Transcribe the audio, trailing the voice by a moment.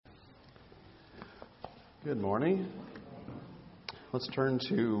Good morning. Let's turn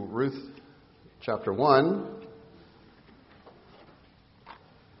to Ruth chapter 1.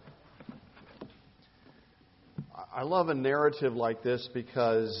 I love a narrative like this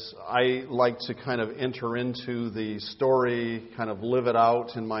because I like to kind of enter into the story, kind of live it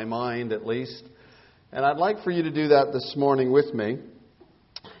out in my mind at least. And I'd like for you to do that this morning with me.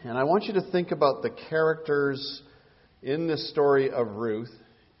 And I want you to think about the characters in this story of Ruth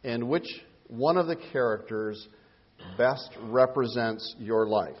and which one of the characters best represents your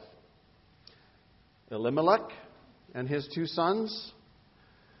life. Elimelech and his two sons,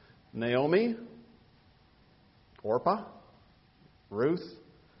 Naomi, Orpah, Ruth,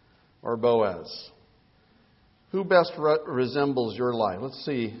 or Boaz. Who best resembles your life? Let's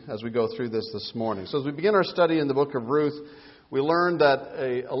see as we go through this morning. So as we begin our study in the book of Ruth, we learned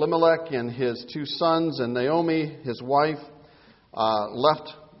that Elimelech and his two sons and Naomi, his wife, left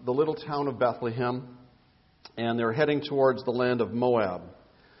the little town of Bethlehem, and they're heading towards the land of Moab.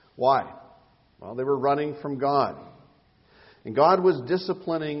 Why? Well, they were running from God. And God was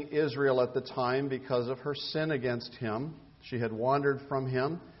disciplining Israel at the time because of her sin against Him. She had wandered from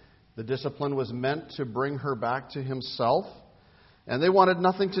Him. The discipline was meant to bring her back to Himself, and they wanted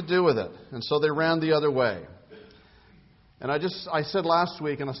nothing to do with it. And so they ran the other way. And I said last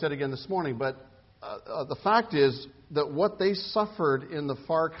week, and I said again this morning, but the fact is that what they suffered in the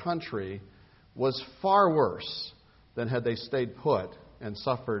far country was far worse than had they stayed put and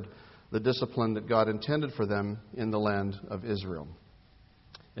suffered the discipline that God intended for them in the land of Israel.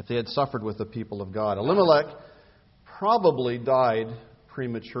 If they had suffered with the people of God. Elimelech probably died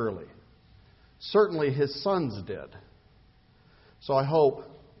prematurely. Certainly his sons did. So I hope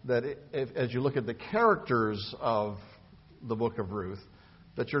that as you look at the characters of the book of Ruth,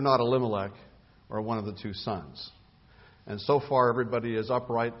 that you're not Elimelech or one of the two sons. And so far everybody is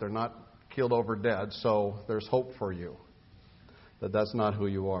upright. They're not killed over dead. So there's hope for you that that's not who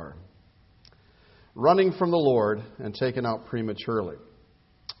you are. Running from the Lord and taken out prematurely.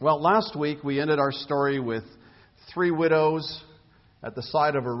 Well, last week we ended our story with three widows at the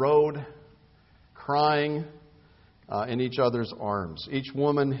side of a road crying in each other's arms. Each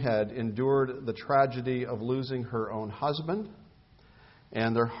woman had endured the tragedy of losing her own husband,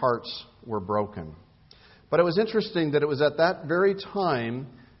 and their hearts were broken. But it was interesting that it was at that very time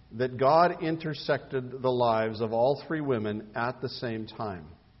that God intersected the lives of all three women at the same time.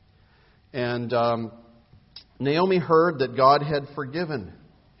 And Naomi heard that God had forgiven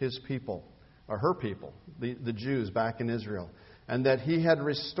His people, or her people, the Jews back in Israel, and that He had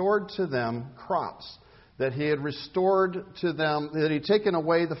restored to them crops, that He had restored to them, that He had taken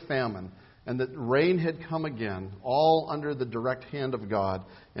away the famine, and that rain had come again, all under the direct hand of God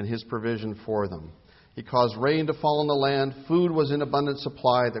and His provision for them. He caused rain to fall on the land. Food was in abundant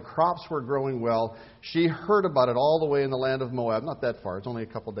supply. The crops were growing well. She heard about it all the way in the land of Moab. Not that far. It's only a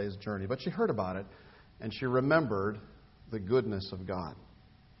couple days' journey. But she heard about it, and she remembered the goodness of God.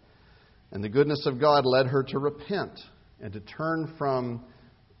 And the goodness of God led her to repent and to turn from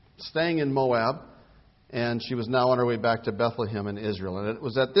staying in Moab, and she was now on her way back to Bethlehem in Israel. And it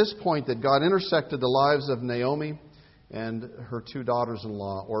was at this point that God intersected the lives of Naomi and her two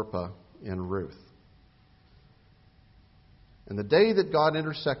daughters-in-law, Orpah and Ruth. And the day that God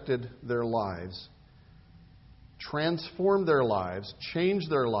intersected their lives, transformed their lives,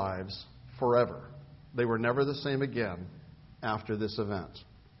 changed their lives forever. They were never the same again after this event.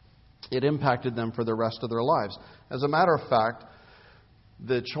 It impacted them for the rest of their lives. As a matter of fact,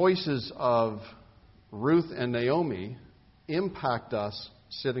 the choices of Ruth and Naomi impact us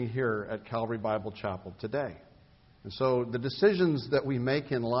sitting here at Calvary Bible Chapel today. And so the decisions that we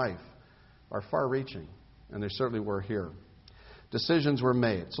make in life are far-reaching, and they certainly were here. Decisions were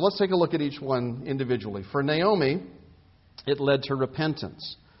made. So let's take a look at each one individually. For Naomi, it led to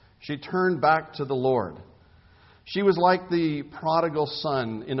repentance. She turned back to the Lord. She was like the prodigal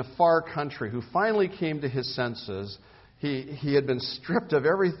son in a far country who finally came to his senses. He had been stripped of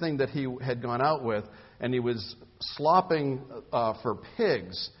everything that he had gone out with, and he was slopping for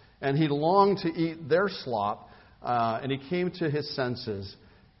pigs, and he longed to eat their slop, and he came to his senses,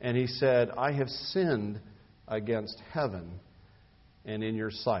 and he said, I have sinned against heaven and in your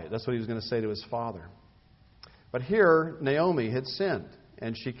sight. That's what he was going to say to his father. But here, Naomi had sinned,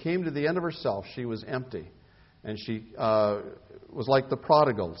 and she came to the end of herself. She was empty. And she was like the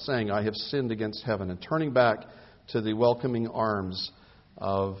prodigal, saying, I have sinned against heaven, and turning back to the welcoming arms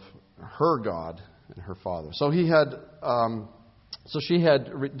of her God and her father. So she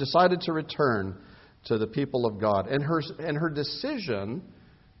had decided to return to the people of God. And her decision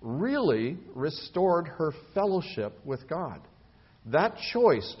really restored her fellowship with God. That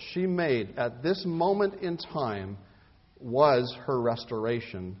choice she made at this moment in time was her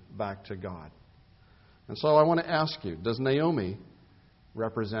restoration back to God. And so I want to ask you, does Naomi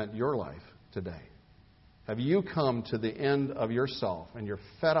represent your life today? Have you come to the end of yourself and you're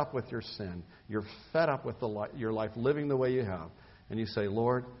fed up with your sin? You're fed up with your life living the way you have. And you say,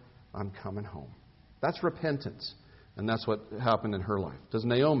 Lord, I'm coming home. That's repentance. And that's what happened in her life. Does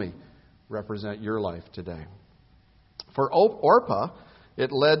Naomi represent your life today? For Orpah,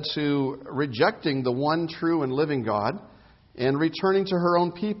 it led to rejecting the one true and living God and returning to her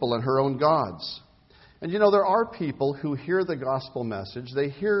own people and her own gods. And you know, there are people who hear the gospel message. They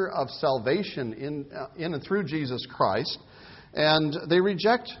hear of salvation in and through Jesus Christ, and they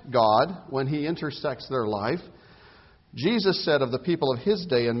reject God when He intersects their life. Jesus said of the people of His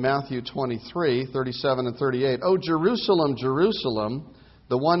day in Matthew 23:37 and 38, "O Jerusalem, Jerusalem,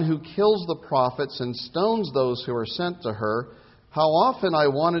 the one who kills the prophets and stones those who are sent to her, how often I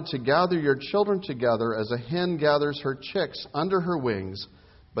wanted to gather your children together as a hen gathers her chicks under her wings,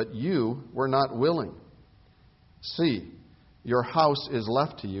 but you were not willing. See, your house is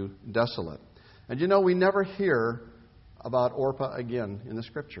left to you desolate." And you know, we never hear about Orpah again in the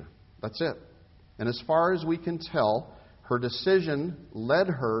Scripture. That's it. And as far as we can tell, her decision led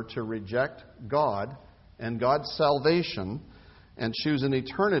her to reject God and God's salvation and choose an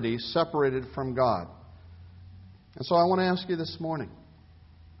eternity separated from God. And so I want to ask you this morning,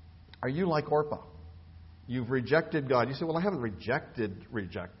 are you like Orpah? You've rejected God. You say, well, I haven't rejected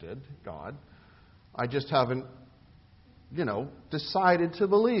God. I just haven't, decided to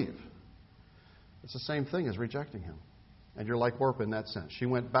believe. It's the same thing as rejecting Him. And you're like Orpah in that sense. She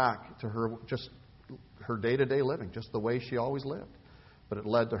went back to her day-to-day living, just the way she always lived. But it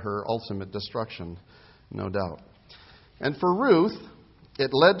led to her ultimate destruction, no doubt. And for Ruth,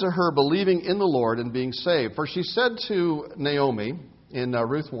 it led to her believing in the Lord and being saved. For she said to Naomi in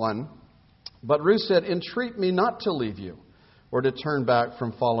Ruth 1, "But Ruth said, 'Entreat me not to leave you or to turn back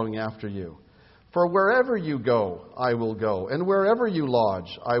from following after you. For wherever you go, I will go, and wherever you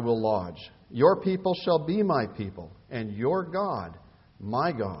lodge, I will lodge. Your people shall be my people, and your God,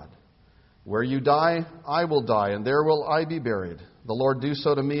 my God. Where you die, I will die, and there will I be buried. The Lord do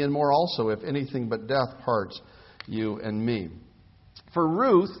so to me and more also, if anything but death parts you and me.'" For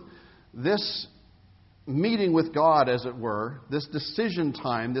Ruth, this meeting with God, as it were, this decision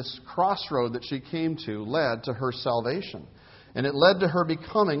time, this crossroad that she came to, led to her salvation. And it led to her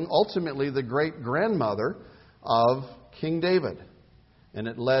becoming ultimately the great-grandmother of King David. And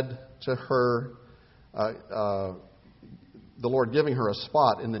it led to her, the Lord giving her a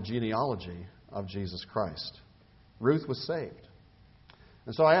spot in the genealogy of Jesus Christ. Ruth was saved.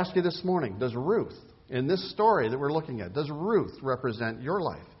 And so I ask you this morning, does Ruth, in this story that we're looking at, does Ruth represent your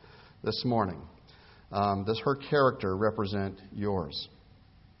life this morning? Does her character represent yours?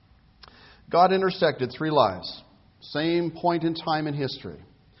 God intersected three lives, same point in time in history.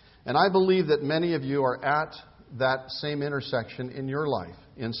 And I believe that many of you are at that same intersection in your life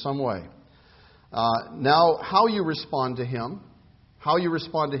in some way. Now, how you respond to Him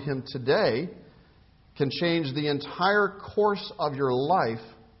today can change the entire course of your life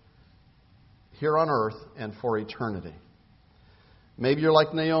here on earth and for eternity. Maybe you're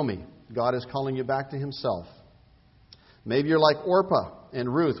like Naomi. God is calling you back to Himself. Maybe you're like Orpah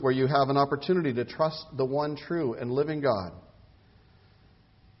and Ruth, where you have an opportunity to trust the one true and living God.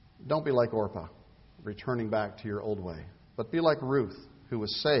 Don't be like Orpah, returning back to your old way. But be like Ruth, who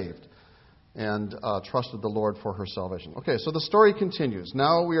was saved and trusted the Lord for her salvation. Okay, so the story continues.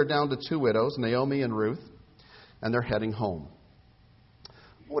 Now we are down to two widows, Naomi and Ruth, and they're heading home.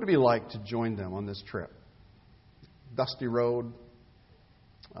 What would it be like to join them on this trip? Dusty road.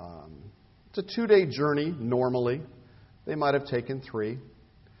 It's a 2-day journey normally. They might have taken 3.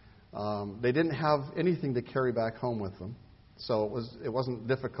 They didn't have anything to carry back home with them, so it wasn't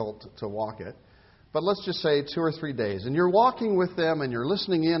difficult to walk it. But let's just say 2 or 3 days. And you're walking with them and you're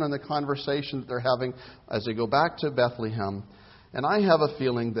listening in on the conversation that they're having as they go back to Bethlehem. And I have a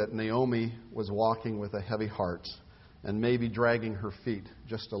feeling that Naomi was walking with a heavy heart and maybe dragging her feet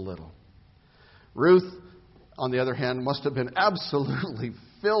just a little. Ruth, on the other hand, must have been absolutely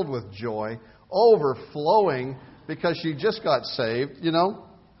filled with joy, overflowing, because she just got saved,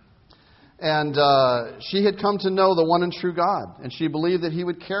 And she had come to know the one and true God, and she believed that He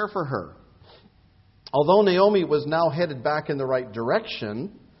would care for her. Although Naomi was now headed back in the right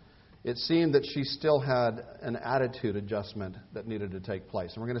direction, it seemed that she still had an attitude adjustment that needed to take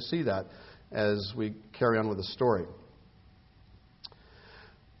place. And we're going to see that as we carry on with the story.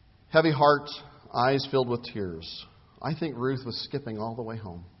 Heavy heart, eyes filled with tears. I think Ruth was skipping all the way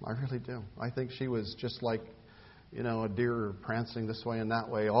home. I really do. I think she was just like a deer prancing this way and that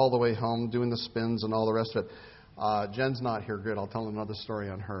way, all the way home, doing the spins and all the rest of it. Jen's not here. Good. I'll tell another story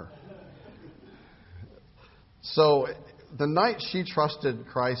on her. So the night she trusted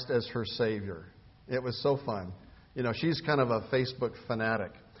Christ as her Savior, it was so fun. She's kind of a Facebook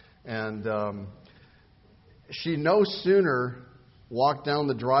fanatic. And she no sooner walked down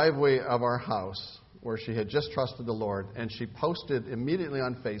the driveway of our house where she had just trusted the Lord, and she posted immediately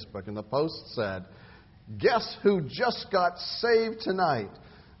on Facebook, and the post said, "Guess who just got saved tonight?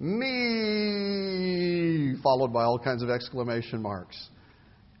 Me!" followed by all kinds of exclamation marks.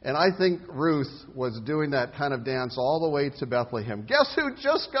 And I think Ruth was doing that kind of dance all the way to Bethlehem. Guess who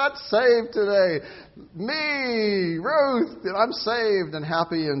just got saved today? Me, Ruth, and I'm saved and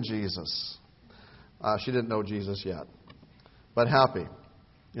happy in Jesus. She didn't know Jesus yet, but happy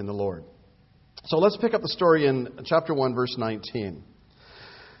in the Lord. So let's pick up the story in chapter 1, verse 19.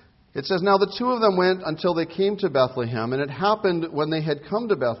 It says, "Now the two of them went until they came to Bethlehem, and it happened when they had come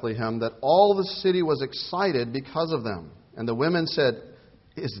to Bethlehem that all the city was excited because of them. And the women said,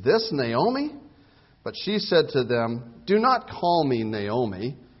 'Is this Naomi?' But she said to them, 'Do not call me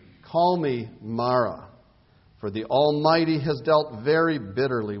Naomi, call me Mara, for the Almighty has dealt very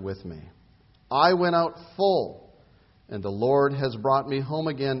bitterly with me. I went out full, and the Lord has brought me home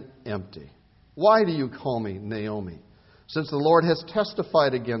again empty. Why do you call me Naomi? Since the Lord has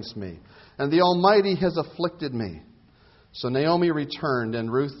testified against me, and the Almighty has afflicted me.' So Naomi returned, and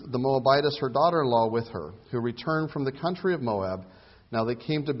Ruth the Moabitess, her daughter-in-law, with her, who returned from the country of Moab. Now they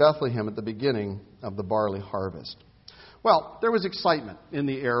came to Bethlehem at the beginning of the barley harvest." Well, there was excitement in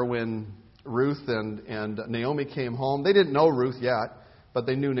the air when Ruth and Naomi came home. They didn't know Ruth yet, but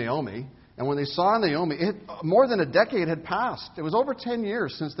they knew Naomi. And when they saw Naomi, more than a decade had passed. It was over 10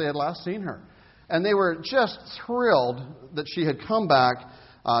 years since they had last seen her. And they were just thrilled that she had come back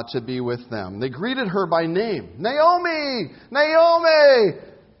to be with them. They greeted her by name. "Naomi! Naomi!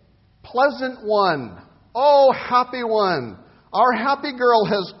 Pleasant one! Oh, happy one! Our happy girl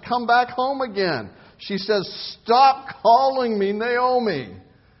has come back home again." She says, "Stop calling me Naomi.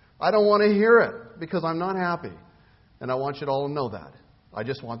 I don't want to hear it because I'm not happy. And I want you to all know that. I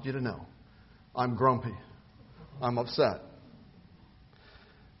just want you to know. I'm grumpy. I'm upset."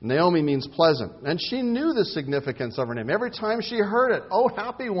 Naomi means pleasant. And she knew the significance of her name. Every time she heard it, "Oh,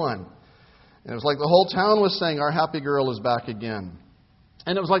 happy one." And it was like the whole town was saying, "Our happy girl is back again."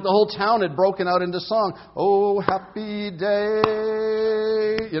 And it was like the whole town had broken out into song. "Oh, happy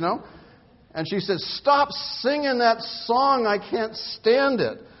day," And she said, "Stop singing that song. I can't stand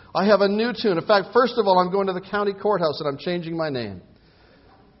it. I have a new tune. In fact, first of all, I'm going to the county courthouse and I'm changing my name.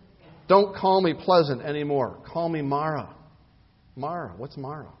 Don't call me Pleasant anymore. Call me Mara." Mara. What's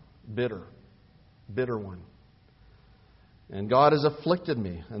Mara? Bitter. Bitter one. "And God has afflicted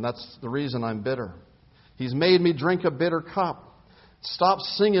me, and that's the reason I'm bitter. He's made me drink a bitter cup. Stop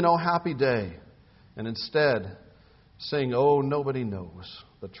singing, 'Oh, happy day,' and instead sing, 'Oh, nobody knows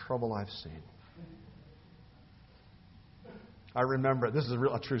the trouble I've seen.'" I remember, this is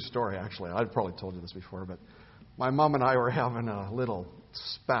a true story, actually. I've probably told you this before, but my mom and I were having a little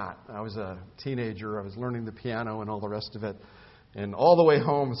spat. I was a teenager. I was learning the piano and all the rest of it. And all the way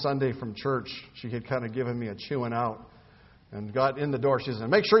home Sunday from church, she had kind of given me a chewing out and got in the door. She said,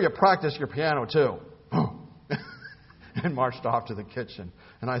 "Make sure you practice your piano too." And marched off to the kitchen.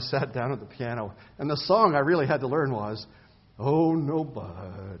 And I sat down at the piano. And the song I really had to learn was, "Oh,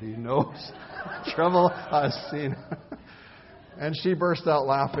 nobody knows the trouble I've seen." And she burst out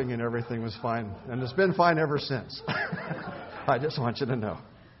laughing and everything was fine. And it's been fine ever since. I just want you to know.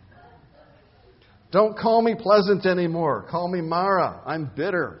 Don't call me Pleasant anymore. Call me Mara. I'm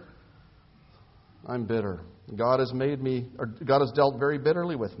bitter. I'm bitter. God has dealt very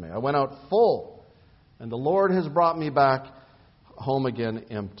bitterly with me. I went out full, and the Lord has brought me back home again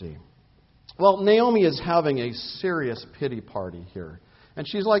empty. Well, Naomi is having a serious pity party here. And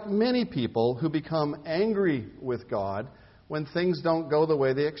she's like many people who become angry with God when things don't go the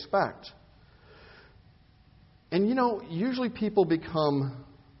way they expect. And usually people become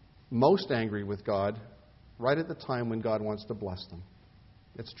most angry with God right at the time when God wants to bless them.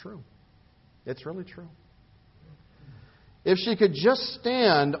 It's true. It's really true. If she could just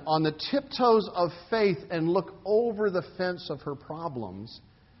stand on the tiptoes of faith and look over the fence of her problems,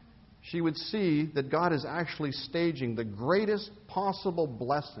 she would see that God is actually staging the greatest possible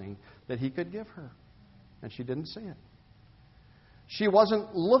blessing that He could give her. And she didn't see it. She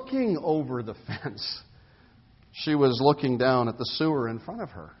wasn't looking over the fence. She was looking down at the sewer in front of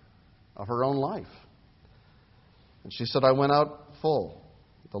her own life. And she said, "I went out full.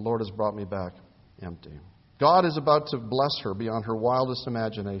 The Lord has brought me back empty." God is about to bless her beyond her wildest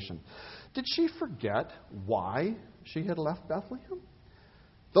imagination. Did she forget why she had left Bethlehem?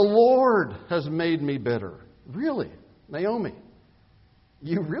 The Lord has made me bitter. Really, Naomi,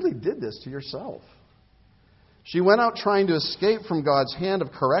 you really did this to yourself. She went out trying to escape from God's hand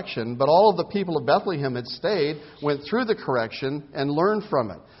of correction, but all of the people of Bethlehem had stayed, went through the correction, and learned from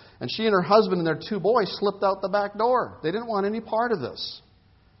it. And she and her husband and their 2 boys slipped out the back door. They didn't want any part of this.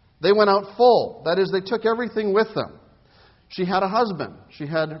 They went out full. That is, they took everything with them. She had a husband. She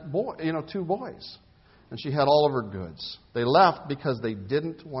had 2 boys. And she had all of her goods. They left because they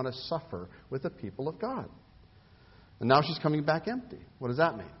didn't want to suffer with the people of God. And now she's coming back empty. What does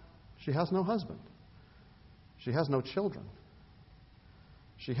that mean? She has no husband. She has no children.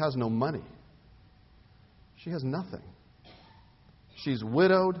 She has no money. She has nothing. She's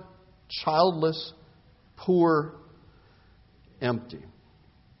widowed, childless, poor, empty.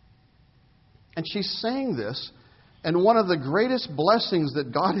 And she's saying this, and one of the greatest blessings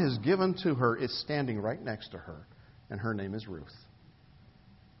that God has given to her is standing right next to her, and her name is Ruth.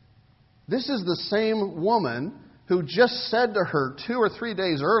 This is the same woman who just said to her 2 or 3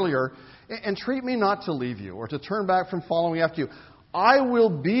 days earlier, entreat me not to leave you or to turn back from following after you. I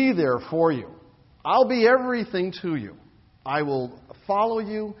will be there for you. I'll be everything to you. I will follow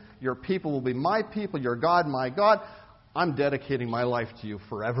you. Your people will be my people. Your God, my God. I'm dedicating my life to you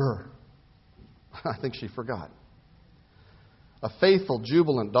forever. I think she forgot. A faithful,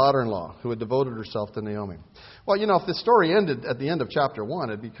 jubilant daughter-in-law who had devoted herself to Naomi. Well, if the story ended at the end of chapter 1,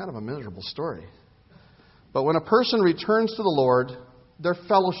 it'd be kind of a miserable story. But when a person returns to the Lord, their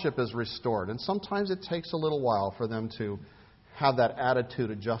fellowship is restored. And sometimes it takes a little while for them to have that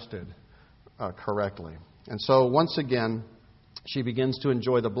attitude adjusted correctly. And so once again, she begins to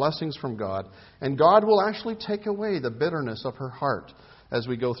enjoy the blessings from God. And God will actually take away the bitterness of her heart as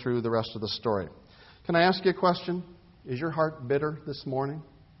we go through the rest of the story. Can I ask you a question? Is your heart bitter this morning?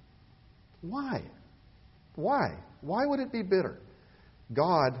 Why? Why? Why would it be bitter?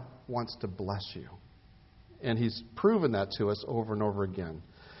 God wants to bless you. And He's proven that to us over and over again.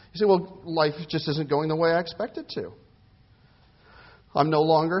 You say, well, life just isn't going the way I expect it to. I'm no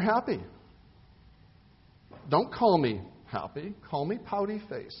longer happy. Don't call me happy. Call me pouty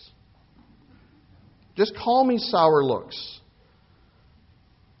face. Just call me sour looks.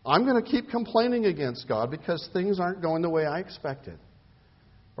 I'm going to keep complaining against God because things aren't going the way I expected.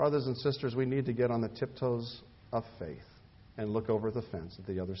 Brothers and sisters, we need to get on the tiptoes of faith and look over the fence at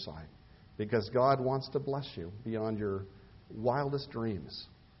the other side. Because God wants to bless you beyond your wildest dreams.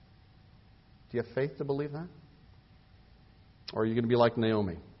 Do you have faith to believe that? Or are you going to be like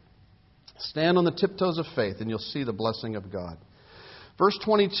Naomi? Stand on the tiptoes of faith and you'll see the blessing of God. Verse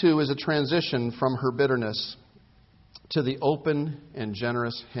 22 is a transition from her bitterness to the open and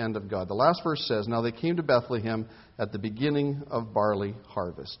generous hand of God. The last verse says, now they came to Bethlehem at the beginning of barley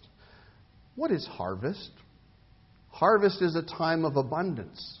harvest. What is harvest? Harvest is a time of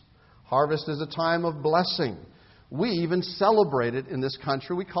abundance. Harvest is a time of blessing. We even celebrate it in this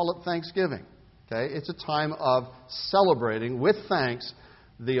country. We call it Thanksgiving. Okay? It's a time of celebrating with thanks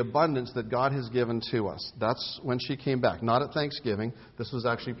the abundance that God has given to us. That's when she came back. Not at Thanksgiving. This was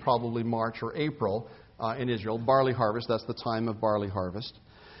actually probably March or April in Israel. Barley harvest, that's the time of barley harvest.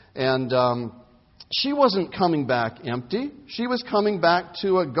 And she wasn't coming back empty. She was coming back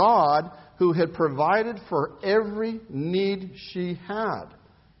to a God who had provided for every need she had.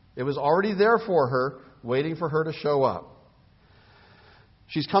 It was already there for her, waiting for her to show up.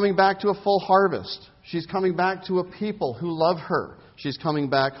 She's coming back to a full harvest. She's coming back to a people who love her. She's coming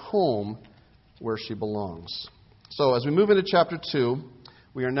back home where she belongs. So as we move into chapter 2,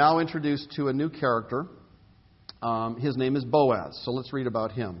 we are now introduced to a new character. His name is Boaz. So let's read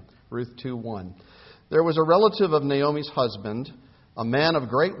about him. Ruth 2:1. There was a relative of Naomi's husband, a man of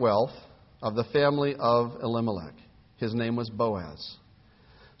great wealth, of the family of Elimelech. His name was Boaz.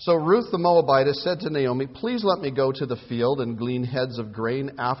 So Ruth the Moabitess said to Naomi, please let me go to the field and glean heads of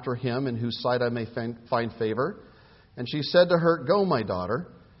grain after him, in whose sight I may find favor. And she said to her, go, my daughter.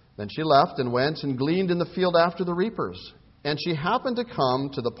 Then she left and went and gleaned in the field after the reapers. And she happened to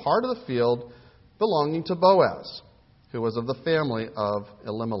come to the part of the field belonging to Boaz, who was of the family of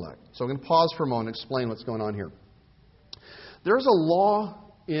Elimelech. So I'm going to pause for a moment and explain what's going on here. There's a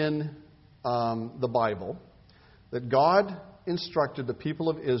law in the Bible that God instructed the people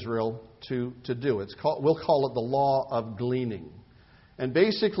of Israel to do. We'll call it the law of gleaning. And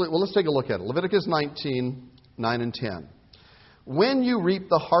basically, let's take a look at it. Leviticus 19, 9 and 10. When you reap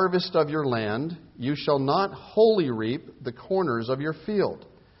the harvest of your land, you shall not wholly reap the corners of your field,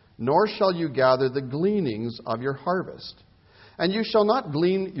 nor shall you gather the gleanings of your harvest. And you shall not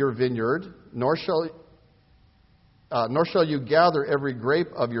glean your vineyard, nor shall nor shall you gather every grape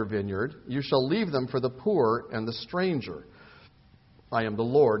of your vineyard. You shall leave them for the poor and the stranger. I am the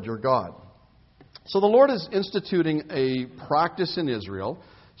Lord your God. So the Lord is instituting a practice in Israel.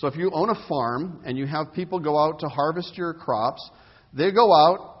 So if you own a farm and you have people go out to harvest your crops, they go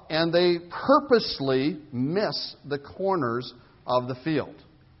out and they purposely miss the corners of the field.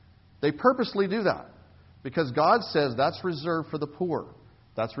 They purposely do that because God says that's reserved for the poor.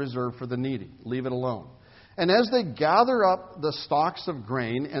 That's reserved for the needy. Leave it alone. And as they gather up the stalks of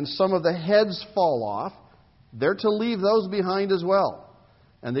grain and some of the heads fall off, they're to leave those behind as well.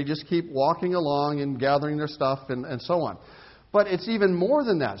 And they just keep walking along and gathering their stuff and so on. But it's even more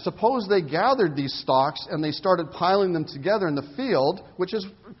than that. Suppose they gathered these stalks and they started piling them together in the field, which is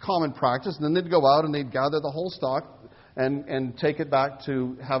common practice, and then they'd go out and they'd gather the whole stalk and take it back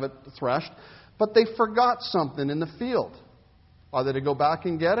to have it threshed. But they forgot something in the field. Are they to go back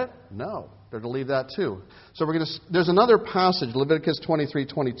and get it? No. They're to leave that too. So there's another passage, Leviticus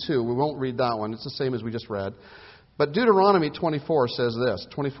 23:22. We won't read that one. It's the same as we just read. But Deuteronomy 24 says this,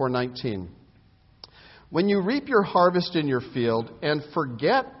 24:19. When you reap your harvest in your field and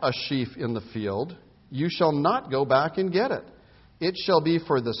forget a sheaf in the field, you shall not go back and get it. It shall be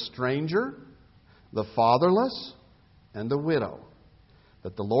for the stranger, the fatherless, and the widow,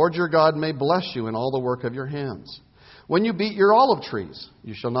 that the Lord your God may bless you in all the work of your hands. When you beat your olive trees,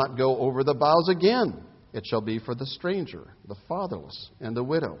 you shall not go over the boughs again. It shall be for the stranger, the fatherless, and the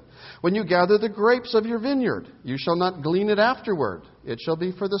widow. When you gather the grapes of your vineyard, you shall not glean it afterward. It shall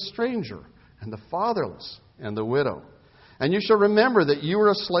be for the stranger, and the fatherless, and the widow. And you shall remember that you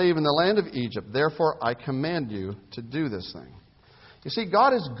were a slave in the land of Egypt. Therefore, I command you to do this thing. You see,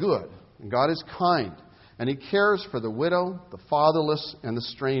 God is good, and God is kind, and He cares for the widow, the fatherless, and the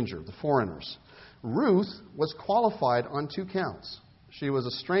stranger, the foreigners. Ruth was qualified on 2 counts. She was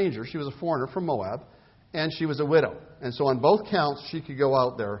a stranger, she was a foreigner from Moab, and she was a widow. And so on both counts, she could go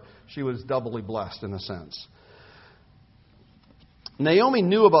out there. She was doubly blessed in a sense. Naomi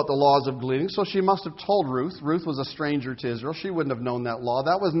knew about the laws of gleaning, so she must have told Ruth. Ruth was a stranger to Israel. She wouldn't have known that law.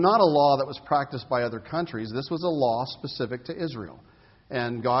 That was not a law that was practiced by other countries. This was a law specific to Israel.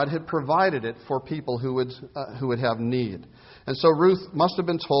 And God had provided it for people who would have need. And so Ruth must have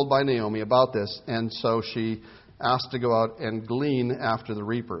been told by Naomi about this, and so she asked to go out and glean after the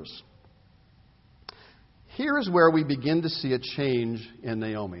reapers. Here is where we begin to see a change in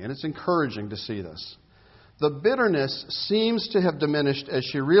Naomi, and it's encouraging to see this. The bitterness seems to have diminished as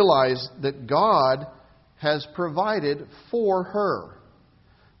she realized that God has provided for her.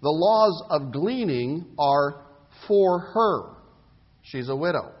 The laws of gleaning are for her. She's a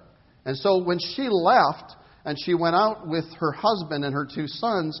widow. And so when she left and she went out with her husband and her 2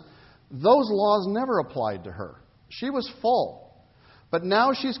 sons, those laws never applied to her. She was full. But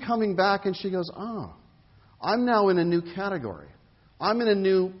now she's coming back and she goes, I'm now in a new category. I'm in a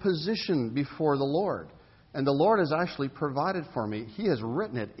new position before the Lord. And the Lord has actually provided for me. He has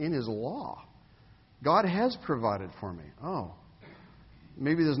written it in His law. God has provided for me.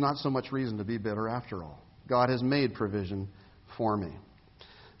 Maybe there's not so much reason to be bitter after all. God has made provision for me.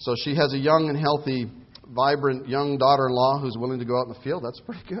 So she has a young and healthy, vibrant young daughter-in-law who's willing to go out in the field. That's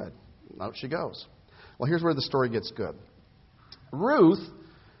pretty good. Out she goes. Well, here's where the story gets good. Ruth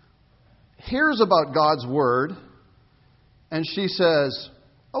hears about God's word, and she says,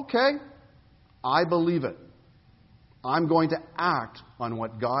 okay, I believe it. I'm going to act on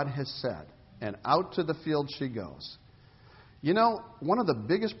what God has said. And out to the field she goes. You know, one of the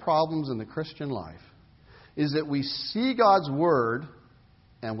biggest problems in the Christian life is that we see God's word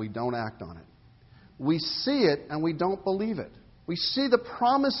and we don't act on it. We see it and we don't believe it. We see the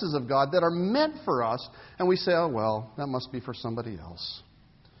promises of God that are meant for us and we say, oh, well, that must be for somebody else.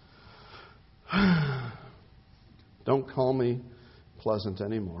 Don't call me Pleasant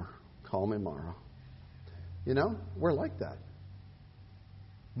anymore. Call me Mara. You know, we're like that.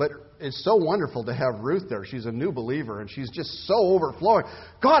 But it's so wonderful to have Ruth there. She's a new believer, and she's just so overflowing.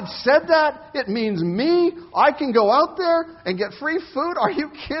 God said that? It means me? I can go out there and get free food? Are you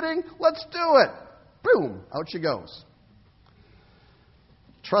kidding? Let's do it. Boom, out she goes.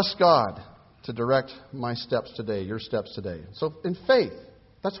 Trust God to direct my steps today, your steps today. So in faith,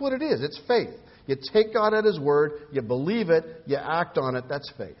 that's what it is. It's faith. You take God at His word, you believe it, you act on it.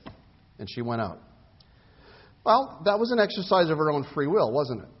 That's faith. And she went out. Well, that was an exercise of her own free will,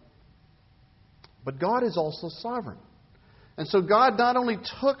 wasn't it? But God is also sovereign. And so God not only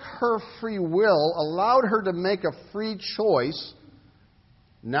took her free will, allowed her to make a free choice,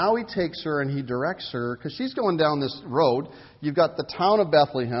 now He takes her and He directs her, because she's going down this road. You've got the town of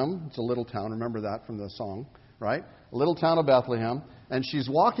Bethlehem. It's a little town, remember that from the song. right? A little town of Bethlehem. And she's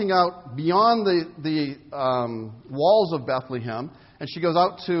walking out beyond the walls of Bethlehem, and she goes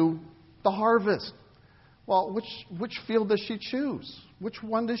out to the harvest. Well, which field does she choose? Which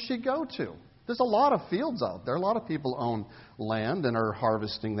one does she go to? There's a lot of fields out there. A lot of people own land and are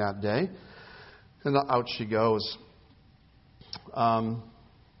harvesting that day. And out she goes. And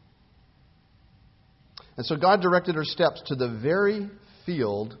so God directed her steps to the very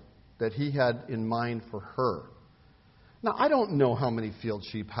field that He had in mind for her. Now, I don't know how many fields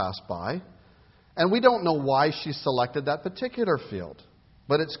she passed by, and we don't know why she selected that particular field.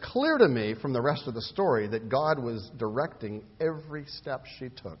 But it's clear to me from the rest of the story that God was directing every step she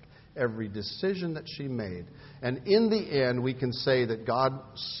took, every decision that she made. And in the end, we can say that God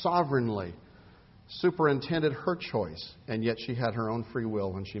sovereignly superintended her choice, and yet she had her own free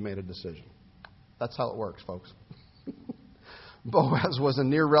will when she made a decision. That's how it works, folks. Boaz was a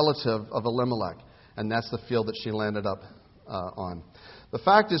near relative of Elimelech, and that's the field that she landed up on. The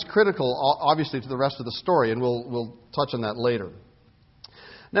fact is critical, obviously, to the rest of the story, and we'll touch on that later.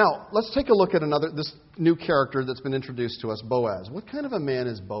 Now, let's take a look at this new character that's been introduced to us, Boaz. What kind of a man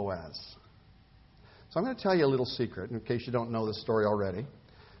is Boaz? So I'm going to tell you a little secret, in case you don't know the story already.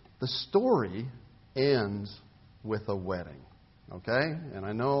 The story ends with a wedding, okay? And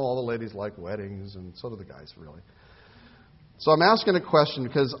I know all the ladies like weddings, and so do the guys, really. So I'm asking a question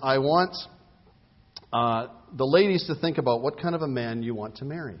because I want the ladies to think about what kind of a man you want to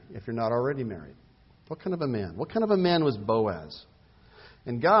marry, if you're not already married. What kind of a man? What kind of a man was Boaz?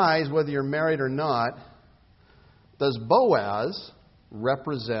 And guys, whether you're married or not, does Boaz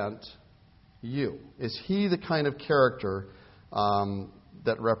represent you? Is he the kind of character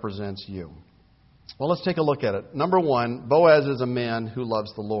that represents you? Well, let's take a look at it. Number one, Boaz is a man who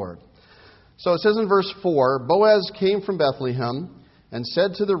loves the Lord. So it says in verse 4, Boaz came from Bethlehem and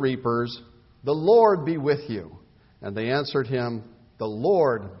said to the reapers, "The Lord be with you." And they answered him, "The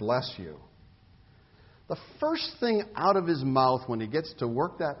Lord bless you." The first thing out of his mouth when he gets to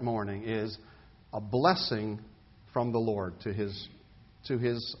work that morning is a blessing from the Lord to his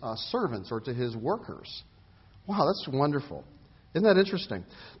servants or to his workers. Wow, that's wonderful. Isn't that interesting?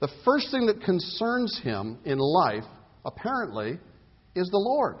 The first thing that concerns him in life, apparently, is the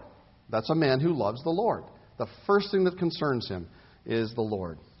Lord. That's a man who loves the Lord. The first thing that concerns him is the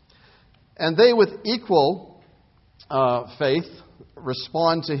Lord. And they, with equal faith,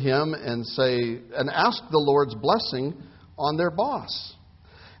 respond to him and ask the Lord's blessing on their boss.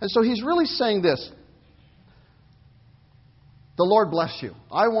 And so he's really saying this: the Lord bless you.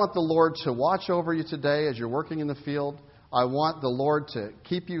 I want the Lord to watch over you today as you're working in the field. I want the Lord to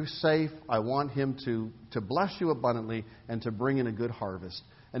keep you safe. I want Him to bless you abundantly and to bring in a good harvest.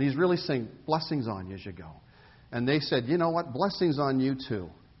 And he's really saying, blessings on you as you go. And they said, you know what? Blessings on you too.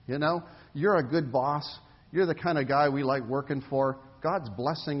 You know, you're a good boss. You're the kind of guy we like working for. God's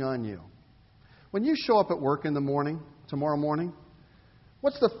blessing on you. When you show up at work in the morning, tomorrow morning,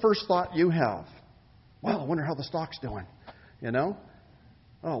 what's the first thought you have? Well, I wonder how the stock's doing. You know?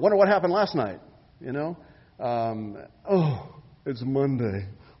 Oh, I wonder what happened last night. You know? It's Monday.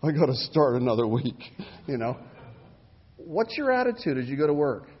 I got to start another week. You know? What's your attitude as you go to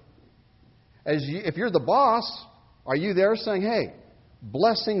work? If you're the boss, are you there saying, hey,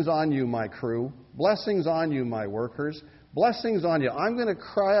 blessings on you, my crew. Blessings on you, my workers. Blessings on you. I'm going to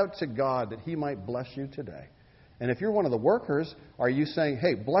cry out to God that He might bless you today. And if you're one of the workers, are you saying,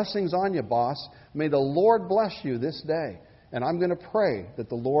 hey, blessings on you, boss. May the Lord bless you this day. And I'm going to pray that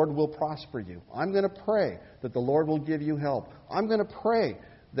the Lord will prosper you. I'm going to pray that the Lord will give you help. I'm going to pray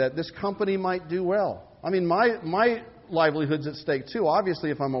that this company might do well. I mean, my livelihood's at stake too,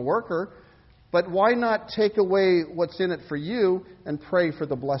 obviously, if I'm a worker. But why not take away what's in it for you and pray for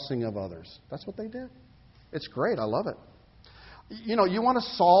the blessing of others? That's what they did. It's great. I love it. You know, you want to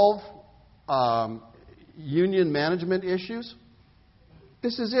solve union management issues?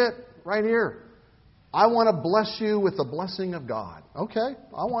 This is it right here. I want to bless you with the blessing of God. Okay,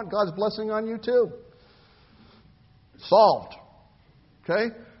 I want God's blessing on you too. Solved.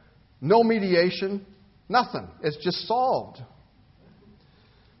 Okay? No mediation. Nothing. It's just solved.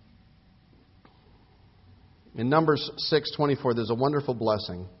 In Numbers 6:24, there's a wonderful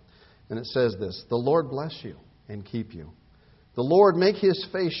blessing. And it says this: the Lord bless you and keep you. The Lord make His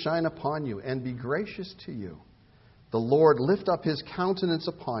face shine upon you and be gracious to you. The Lord lift up His countenance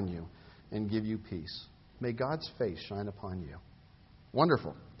upon you and give you peace. May God's face shine upon you.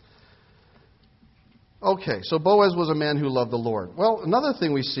 Wonderful. Okay, so Boaz was a man who loved the Lord. Well, another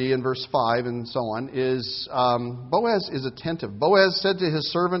thing we see in verse 5 and so on is Boaz is attentive. Boaz said to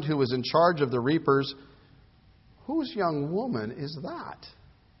his servant who was in charge of the reapers, "Whose young woman is that?"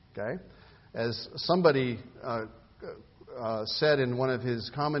 Okay? As somebody said in one of his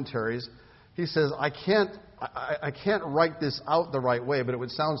commentaries, he says, I can't write this out the right way, but it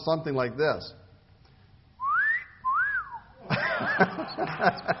would sound something like this.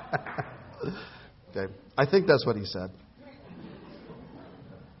 Okay, I think that's what he said.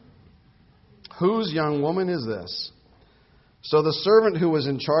 Whose young woman is this? So the servant who was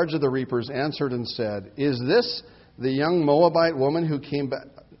in charge of the reapers answered and said, Is this the young Moabite woman who came back?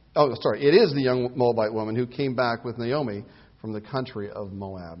 Oh, sorry, it is the young Moabite woman who came back with Naomi from the country of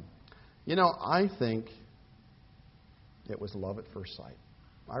Moab. You know, I think it was love at first sight.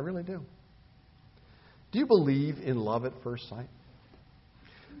 I really do. Do you believe in love at first sight?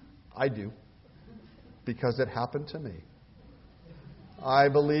 I do, because it happened to me. I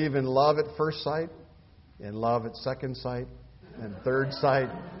believe in love at first sight, in love at second sight, and third sight,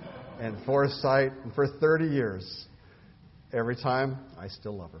 and fourth sight, and for 30 years. Every time, I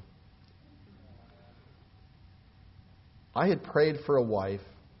still love her. I had prayed for a wife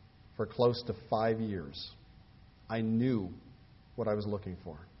for close to 5 years. I knew what I was looking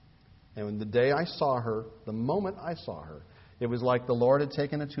for. And when the day I saw her, the moment I saw her, it was like the Lord had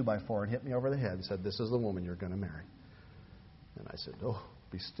taken a 2x4 and hit me over the head and said, This is the woman you're going to marry. And I said, Oh,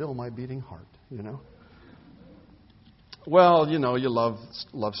 be still my beating heart, you know. Well, you know, you love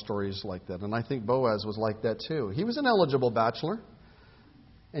stories like that. And I think Boaz was like that too. He was an eligible bachelor.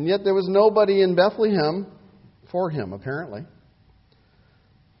 And yet there was nobody in Bethlehem for him, apparently.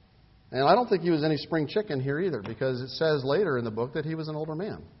 And I don't think he was any spring chicken here either, because it says later in the book that he was an older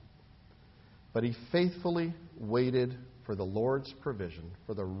man. But he faithfully waited for the Lord's provision,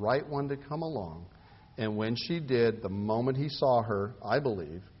 for the right one to come along. And when she did, the moment he saw her, I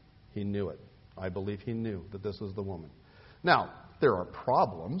believe, he knew it. I believe he knew that this was the woman. Now, there are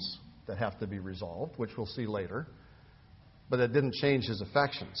problems that have to be resolved, which we'll see later. But it didn't change his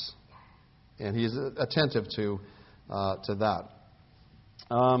affections. And he's attentive to that.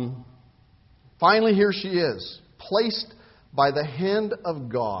 Finally, here she is, placed by the hand of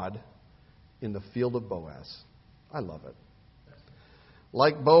God in the field of Boaz. I love it.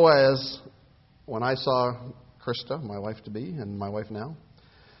 Like Boaz, when I saw Krista, my wife-to-be, and my wife now,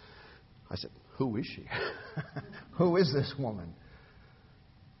 I said, Who is she? Who is this woman?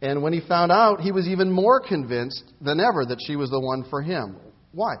 And when he found out, he was even more convinced than ever that she was the one for him.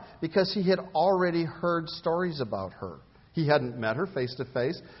 Why? Because he had already heard stories about her. He hadn't met her face to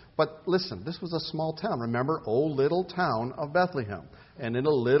face. But listen, this was a small town. Remember, old little town of Bethlehem. And in a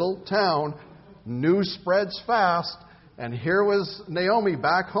little town, news spreads fast. And here was Naomi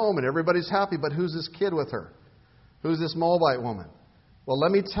back home, and everybody's happy. But who's this kid with her? Who's this Moabite woman? Well,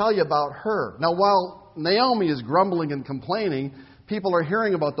 let me tell you about her. Now, while Naomi is grumbling and complaining, people are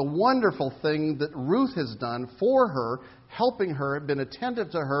hearing about the wonderful thing that Ruth has done for her, helping her, been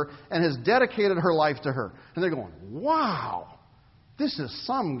attentive to her, and has dedicated her life to her. And they're going, wow, this is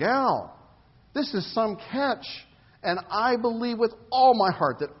some gal. This is some catch. And I believe with all my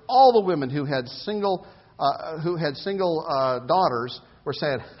heart that all the women who had single daughters were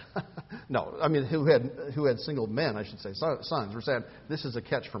saying, no, I mean who had single men, I should say, sons, were saying, this is a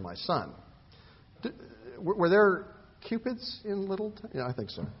catch for my son. Were there Cupids in little? Yeah, I think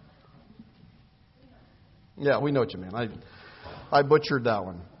so. Yeah, we know what you mean. I butchered that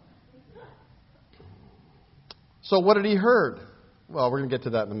one. So what had he heard? Well, we're going to get to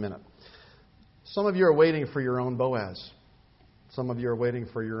that in a minute. Some of you are waiting for your own Boaz. Some of you are waiting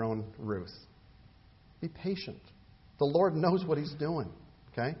for your own Ruth. Be patient. The Lord knows what He's doing.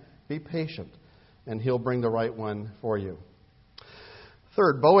 Okay? Be patient, and He'll bring the right one for you.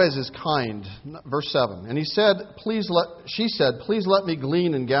 Third, Boaz is kind. Verse 7. And she said, please let me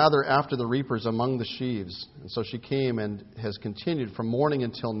glean and gather after the reapers among the sheaves. And so she came and has continued from morning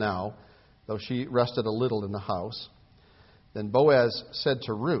until now, though she rested a little in the house. Then Boaz said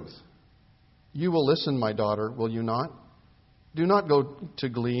to Ruth, You will listen, my daughter, will you not? Do not go to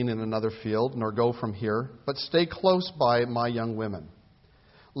glean in another field, nor go from here, but stay close by my young women.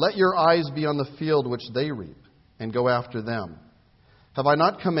 Let your eyes be on the field which they reap, and go after them. Have I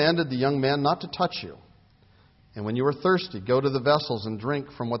not commanded the young men not to touch you? And when you are thirsty, go to the vessels and drink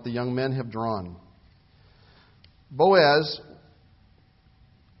from what the young men have drawn. Boaz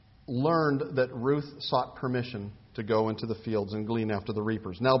learned that Ruth sought permission to go into the fields and glean after the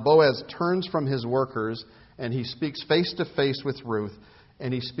reapers. Now Boaz turns from his workers, and he speaks face to face with Ruth,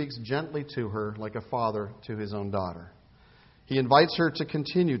 and he speaks gently to her like a father to his own daughter. He invites her to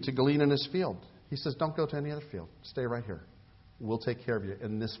continue to glean in his field. He says, don't go to any other field. Stay right here. We'll take care of you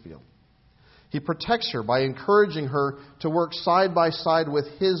in this field. He protects her by encouraging her to work side by side with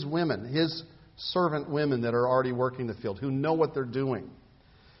his women, his servant women that are already working the field, who know what they're doing.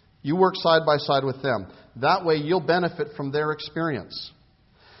 You work side by side with them. That way you'll benefit from their experience.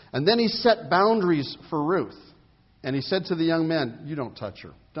 And then he set boundaries for Ruth. And he said to the young men, you don't touch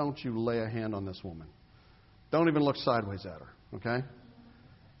her. Don't you lay a hand on this woman. Don't even look sideways at her, okay?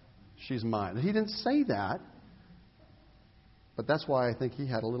 She's mine. And he didn't say that, but that's why I think he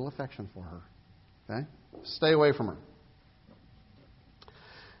had a little affection for her, okay? Stay away from her.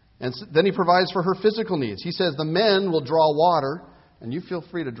 And then he provides for her physical needs. He says the men will draw water, and you feel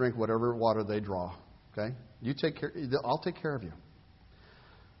free to drink whatever water they draw, okay? You take care. I'll take care of you.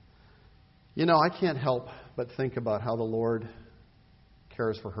 You know, I can't help but think about how the Lord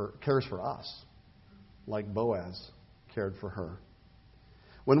cares for us, like Boaz cared for her.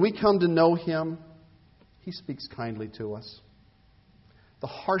 When we come to know Him, He speaks kindly to us. The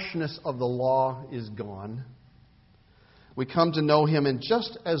harshness of the law is gone. We come to know Him, and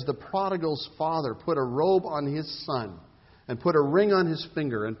just as the prodigal's father put a robe on his son, and put a ring on his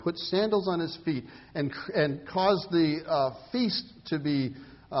finger, and put sandals on his feet, and caused the feast to be,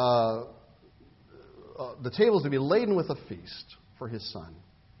 the tables to be laden with a feast for his son,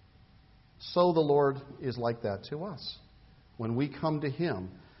 so the Lord is like that to us. When we come to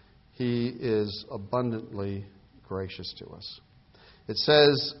Him, He is abundantly gracious to us. It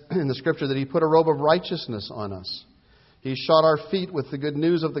says in the Scripture that He put a robe of righteousness on us. He shod our feet with the good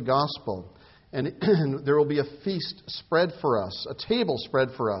news of the gospel. And there will be a feast spread for us, a table spread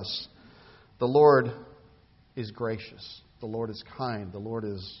for us. The Lord is gracious. The Lord is kind. The Lord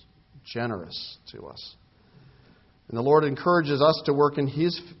is generous to us. And the Lord encourages us to work in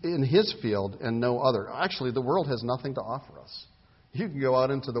His field and no other. Actually, the world has nothing to offer us. You can go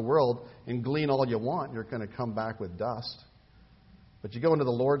out into the world and glean all you want. You're going to come back with dust. But you go into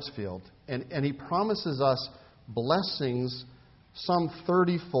the Lord's field, and He promises us blessings, some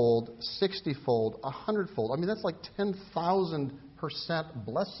 30-fold, 60-fold, 100-fold. I mean, that's like 10,000%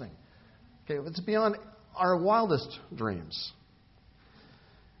 blessing. Okay, it's beyond our wildest dreams.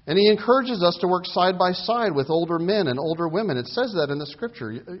 And He encourages us to work side by side with older men and older women. It says that in the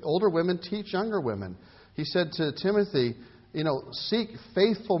Scripture. Older women teach younger women. He said to Timothy, seek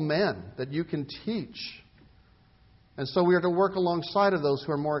faithful men that you can teach. And so we are to work alongside of those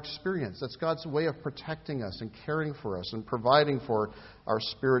who are more experienced. That's God's way of protecting us and caring for us and providing for our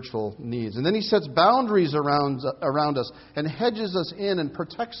spiritual needs. And then He sets boundaries around us and hedges us in and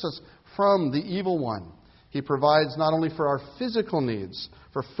protects us from the evil one. He provides not only for our physical needs,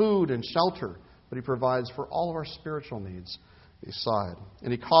 for food and shelter, but He provides for all of our spiritual needs beside.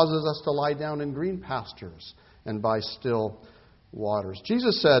 And He causes us to lie down in green pastures and by still waters.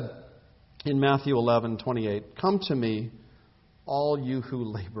 Jesus said in Matthew 11:28, "Come to me, all you who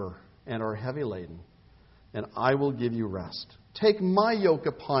labor and are heavy laden, and I will give you rest. Take my yoke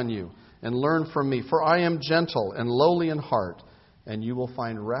upon you and learn from me, for I am gentle and lowly in heart, and you will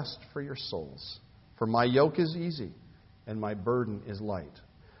find rest for your souls. For my yoke is easy and my burden is light."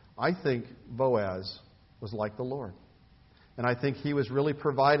 I think Boaz was like the Lord. And I think he was really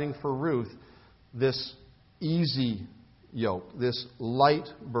providing for Ruth this easy yoke, this light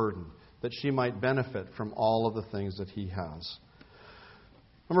burden, that she might benefit from all of the things that he has.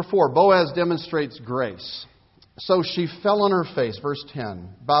 Number 4, Boaz demonstrates grace. So she fell on her face, verse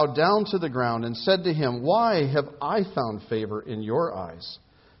 10, bowed down to the ground and said to him, "Why have I found favor in your eyes,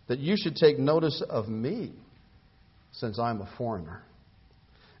 that you should take notice of me, since I'm a foreigner?"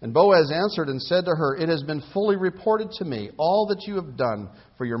 And Boaz answered and said to her, "It has been fully reported to me all that you have done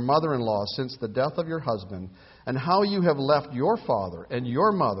for your mother-in-law since the death of your husband, and how you have left your father and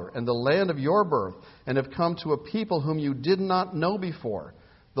your mother and the land of your birth, and have come to a people whom you did not know before.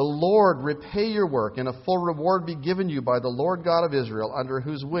 The Lord repay your work, and a full reward be given you by the Lord God of Israel, under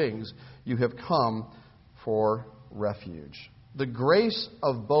whose wings you have come for refuge." The grace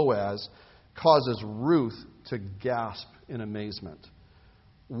of Boaz causes Ruth to gasp in amazement.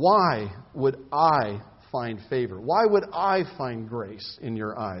 Why would I find favor? Why would I find grace in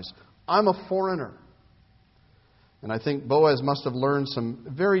your eyes? I'm a foreigner. And I think Boaz must have learned some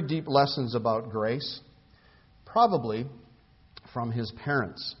very deep lessons about grace, probably from his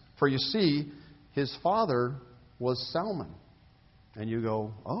parents. For you see, his father was Salmon. And you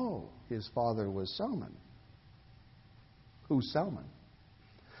go, oh, his father was Salmon. Who's Salmon?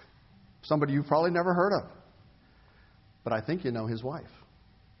 Somebody you've probably never heard of. But I think you know his wife.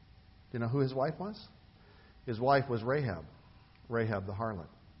 Do you know who his wife was? His wife was Rahab. Rahab the harlot.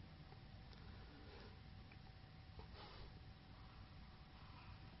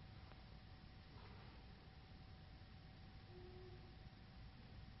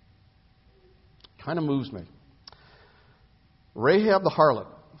 Kind of moves me. Rahab the harlot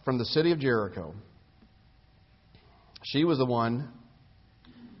from the city of Jericho. She was the one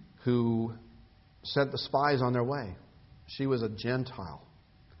who sent the spies on their way. She was a Gentile.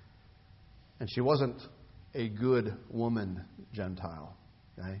 And she wasn't a good woman Gentile.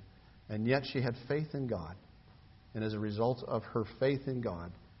 Okay? And yet she had faith in God. And as a result of her faith in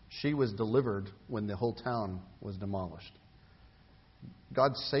God, she was delivered when the whole town was demolished.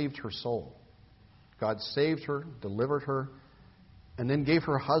 God saved her soul. God saved her, delivered her, and then gave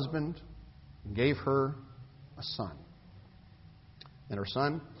her a husband, and gave her a son. And her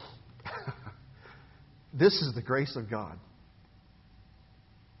son, this is the grace of God.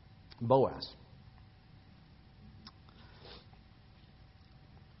 Boaz.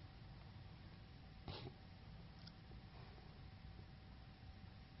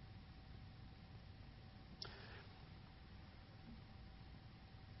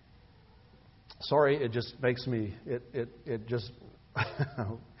 Sorry, it just makes me, it just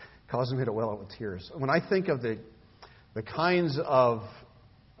causes me to well up with tears. When I think of the kinds of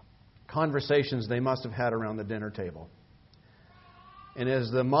conversations they must have had around the dinner table. And as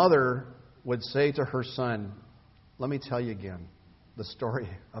the mother would say to her son, let me tell you again the story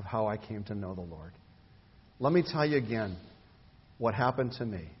of how I came to know the Lord. Let me tell you again what happened to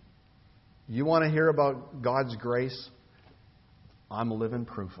me. You want to hear about God's grace? I'm living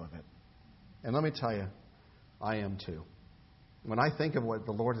proof of it. And let me tell you, I am too. When I think of what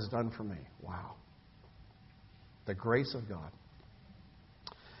the Lord has done for me, wow. The grace of God.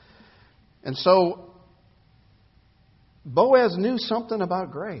 And so, Boaz knew something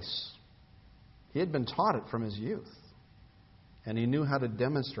about grace. He had been taught it from his youth. And he knew how to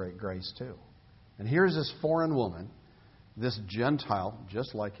demonstrate grace too. And here's this foreign woman, this Gentile,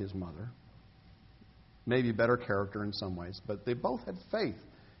 just like his mother. Maybe better character in some ways, but they both had faith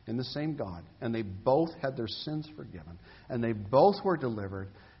in the same God. And they both had their sins forgiven. And they both were delivered.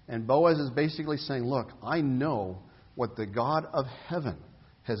 And Boaz is basically saying, look, I know what the God of heaven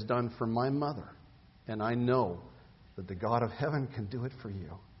has done for my mother. And I know that the God of heaven can do it for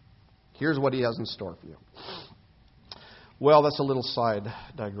you. Here's what he has in store for you. Well, that's a little side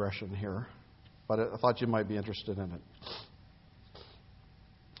digression here. But I thought you might be interested in it.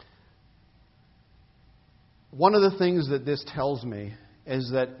 One of the things that this tells me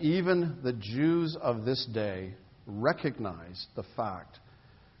is that even the Jews of this day recognize the fact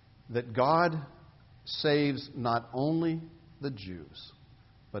that God saves not only the Jews,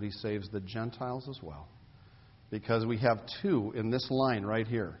 but He saves the Gentiles as well. Because we have two in this line right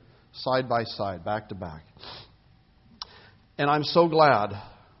here, side by side, back to back. And I'm so glad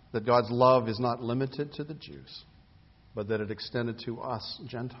that God's love is not limited to the Jews, but that it extended to us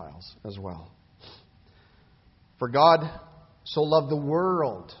Gentiles as well. For God so loved the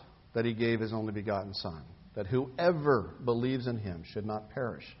world that He gave His only begotten Son, that whoever believes in Him should not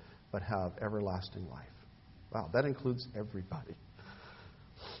perish, but have everlasting life. Wow, that includes everybody.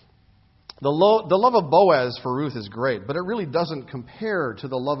 The love of Boaz for Ruth is great, but it really doesn't compare to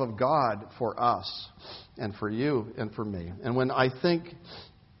the love of God for us and for you and for me. And when I think,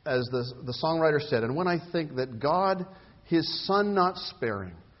 as the songwriter said, and when I think that God, His Son not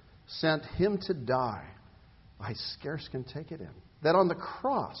sparing, sent Him to die, I scarce can take it in. That on the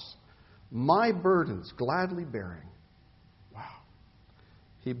cross, my burdens gladly bearing, wow,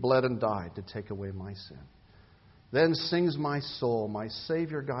 He bled and died to take away my sin. Then sings my soul, my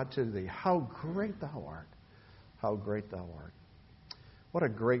Savior God, to Thee, how great Thou art, how great Thou art. What a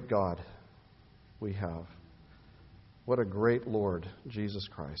great God we have. What a great Lord, Jesus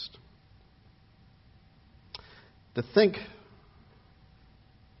Christ. To think,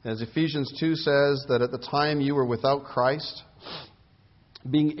 as Ephesians 2 says, that at the time you were without Christ,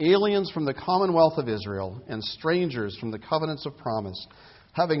 being aliens from the commonwealth of Israel and strangers from the covenants of promise,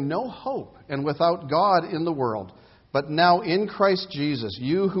 having no hope and without God in the world, but now in Christ Jesus,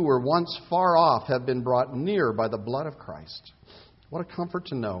 you who were once far off have been brought near by the blood of Christ. What a comfort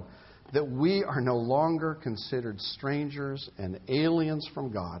to know that we are no longer considered strangers and aliens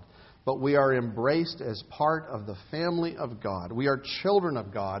from God, but we are embraced as part of the family of God. We are children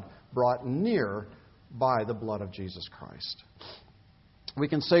of God, brought near by the blood of Jesus Christ. We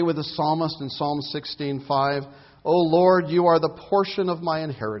can say with the psalmist in Psalm 16:5, O Lord, you are the portion of my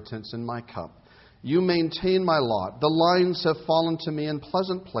inheritance in my cup. You maintain my lot. The lines have fallen to me in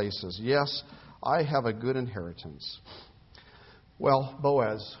pleasant places. Yes, I have a good inheritance. Well,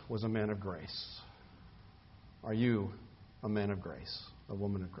 Boaz was a man of grace. Are you a man of grace? A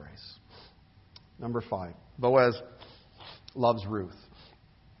woman of grace? Number 5, Boaz loves Ruth.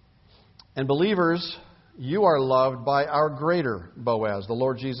 And believers, you are loved by our greater Boaz, the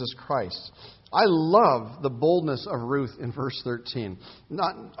Lord Jesus Christ. I love the boldness of Ruth in verse 13.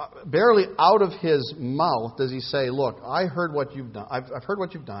 Barely out of his mouth does he say, look, I heard what you've done. I've heard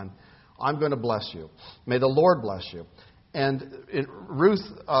what you've done. I'm going to bless you. May the Lord bless you. And in Ruth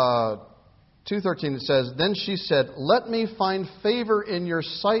 2:13 it says, then she said, let me find favor in your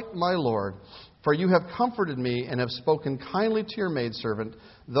sight, my Lord, for you have comforted me and have spoken kindly to your maidservant,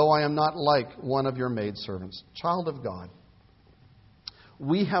 though I am not like one of your maidservants. Child of God,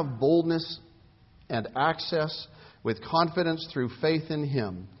 we have boldness and access with confidence through faith in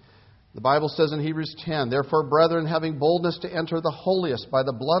Him. The Bible says in Hebrews 10, therefore, brethren, having boldness to enter the holiest by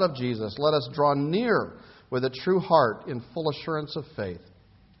the blood of Jesus, let us draw near with a true heart in full assurance of faith.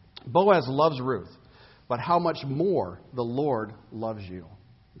 Boaz loves Ruth, but how much more the Lord loves you.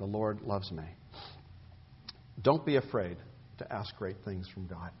 The Lord loves me. Don't be afraid to ask great things from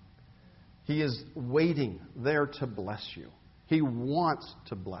God. He is waiting there to bless you. He wants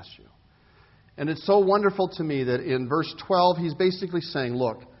to bless you. And it's so wonderful to me that in verse 12, he's basically saying,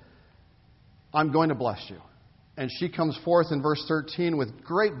 look, I'm going to bless you. And she comes forth in verse 13 with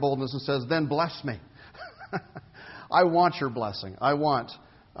great boldness and says, then bless me. I want your blessing.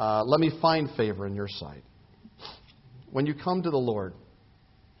 Let me find favor in your sight. When you come to the Lord,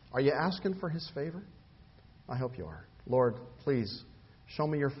 are you asking for His favor? I hope you are. Lord, please show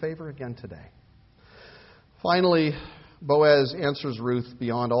me your favor again today. Finally, Boaz answers Ruth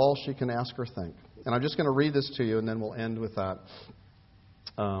beyond all she can ask or think. And I'm just going to read this to you, and then we'll end with that.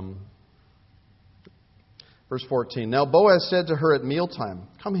 Verse 14. Now Boaz said to her at mealtime,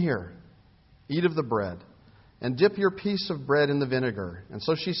 come here, eat of the bread, and dip your piece of bread in the vinegar. And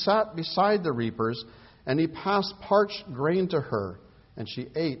so she sat beside the reapers, and he passed parched grain to her, and she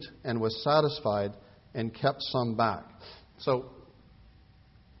ate and was satisfied and kept some back. So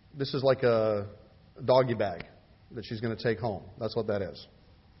this is like a doggy bag that she's going to take home. That's what that is.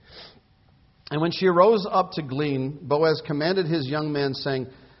 And when she arose up to glean, Boaz commanded his young men, saying,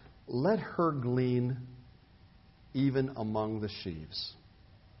 let her glean even among the sheaves,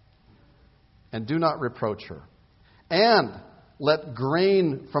 and do not reproach her. And let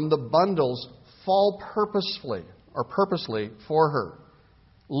grain from the bundles fall purposely for her.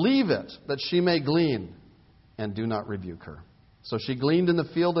 Leave it that she may glean, and do not rebuke her. So she gleaned in the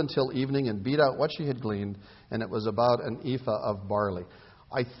field until evening and beat out what she had gleaned, and it was about an ephah of barley.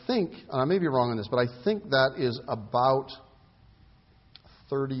 I think, and I may be wrong on this, but I think that is about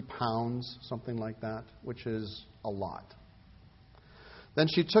 30 pounds, something like that, which is a lot. Then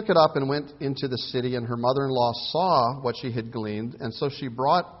she took it up and went into the city, and her mother-in-law saw what she had gleaned, and so she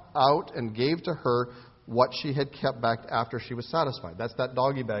brought out and gave to her what she had kept back after she was satisfied. That's that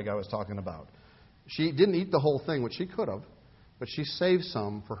doggy bag I was talking about. She didn't eat the whole thing, which she could have, but she saved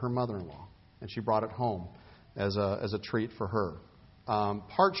some for her mother-in-law, and she brought it home as a treat for her.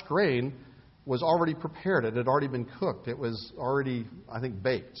 Parched grain was already prepared. It had already been cooked. It was already, I think,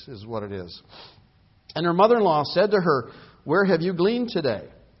 baked is what it is. And her mother-in-law said to her, where have you gleaned today?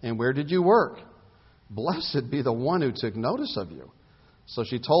 And where did you work? Blessed be the one who took notice of you. So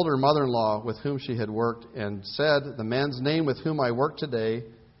she told her mother-in-law with whom she had worked and said, the man's name with whom I work today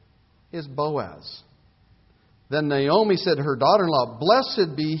is Boaz. Then Naomi said to her daughter-in-law,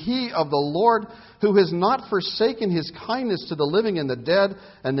 blessed be he of the Lord who has not forsaken his kindness to the living and the dead.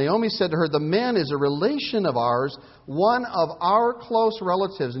 And Naomi said to her, the man is a relation of ours, one of our close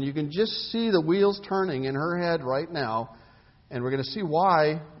relatives. And you can just see the wheels turning in her head right now. And we're going to see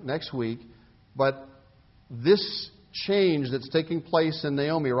why next week. But this change that's taking place in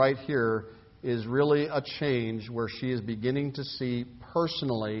Naomi right here is really a change where she is beginning to see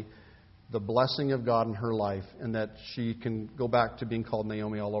personally the blessing of God in her life, and that she can go back to being called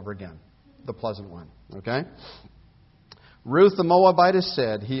Naomi all over again, the pleasant one. Okay? Ruth the Moabitess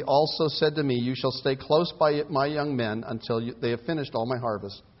said, he also said to me, you shall stay close by my young men until they have finished all my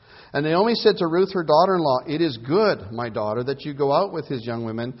harvest. And Naomi said to Ruth, her daughter-in-law, it is good, my daughter, that you go out with his young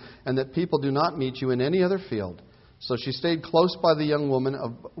women, and that people do not meet you in any other field. So she stayed close by the young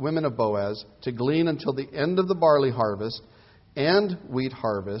women of Boaz to glean until the end of the barley harvest and wheat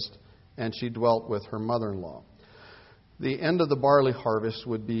harvest, and she dwelt with her mother-in-law. The end of the barley harvest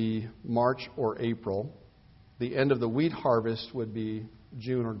would be March or April. The end of the wheat harvest would be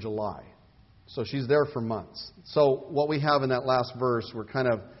June or July. So she's there for months. So what we have in that last verse, we're kind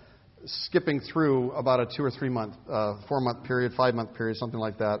of skipping through about a 2 or 3 month, 4-month period, 5-month period, something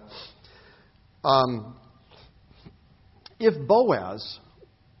like that. If Boaz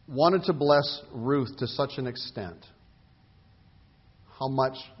wanted to bless Ruth to such an extent, how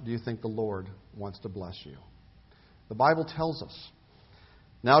much do you think the Lord wants to bless you? The Bible tells us,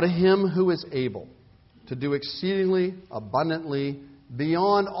 now to him who is able to do exceedingly abundantly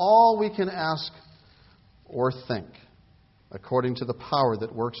beyond all we can ask or think, according to the power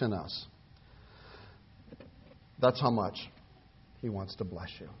that works in us. That's how much He wants to bless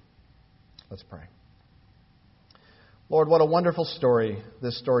you. Let's pray. Lord, what a wonderful story,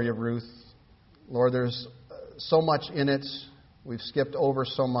 this story of Ruth. Lord, there's so much in it. We've skipped over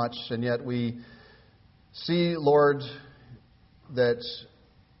so much, and yet we see, Lord, that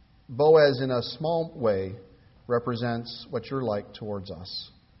Boaz, in a small way, represents what you're like towards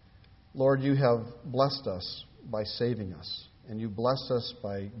us. Lord, you have blessed us by saving us, and you blessed us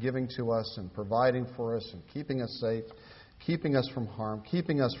by giving to us and providing for us and keeping us safe, keeping us from harm,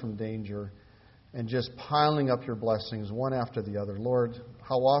 keeping us from danger, and just piling up your blessings one after the other. Lord,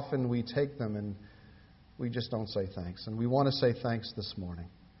 how often we take them and we just don't say thanks. And we want to say thanks this morning.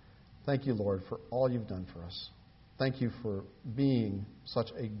 Thank you, Lord, for all you've done for us. Thank you for being such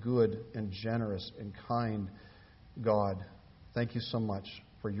a good and generous and kind God. Thank you so much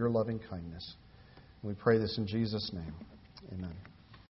for your loving kindness. And we pray this in Jesus' name. Amen.